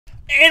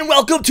And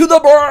welcome to the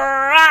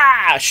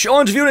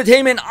Sean's View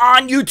Entertainment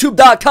on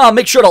YouTube.com.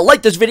 Make sure to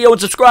like this video and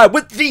subscribe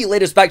with the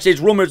latest backstage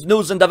rumors,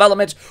 news, and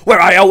developments,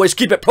 where I always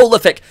keep it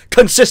prolific,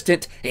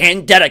 consistent,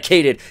 and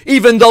dedicated.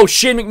 Even though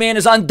Shane McMahon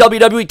is on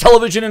WWE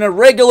television in a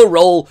regular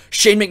role,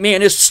 Shane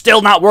McMahon is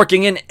still not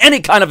working in any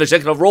kind of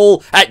executive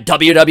role at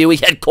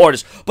WWE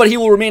headquarters, but he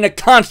will remain a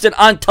constant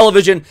on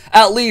television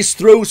at least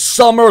through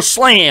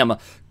SummerSlam.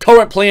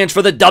 Current plans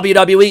for the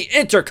WWE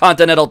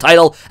Intercontinental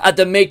title at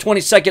the May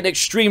 22nd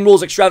Extreme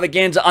Rules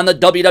Extravaganza on the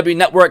WWE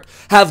Network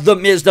have The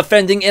Miz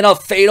defending in a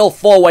fatal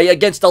four-way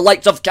against the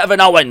likes of Kevin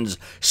Owens,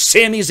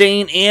 Sami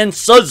Zayn, and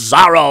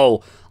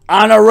Cesaro.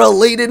 On a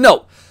related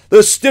note,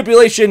 a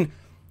stipulation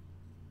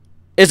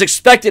is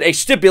expected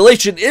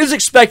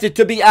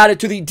to be added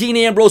to the Dean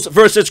Ambrose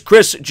versus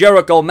Chris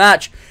Jericho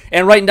match,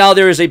 and right now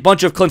there is a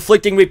bunch of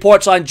conflicting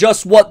reports on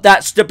just what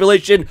that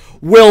stipulation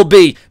will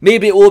be.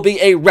 Maybe it will be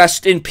a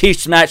rest in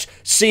peace match,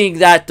 seeing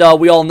that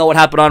we all know what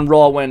happened on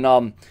Raw when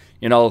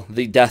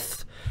the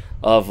death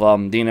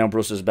of Dean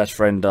Ambrose's best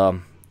friend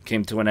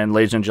came to an end,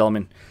 ladies and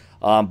gentlemen.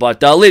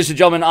 Ladies and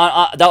gentlemen,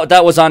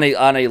 that was on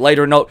a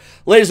lighter note.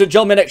 Ladies and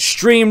gentlemen,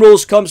 Extreme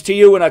Rules comes to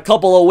you in a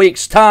couple of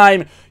weeks'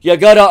 time. You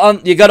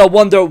gotta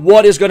wonder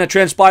what is going to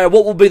transpire.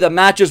 What will be the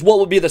matches? What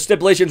will be the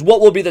stipulations?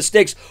 What will be the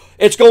stakes?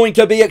 It's going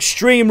to be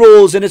Extreme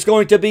Rules, and it's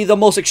going to be the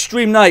most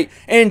extreme night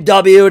in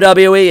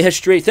WWE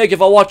history. Thank you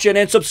for watching,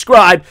 and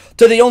subscribe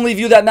to the only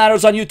view that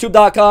matters on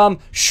YouTube.com,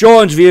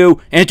 Sean's View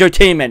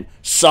Entertainment.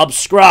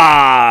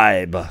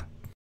 Subscribe.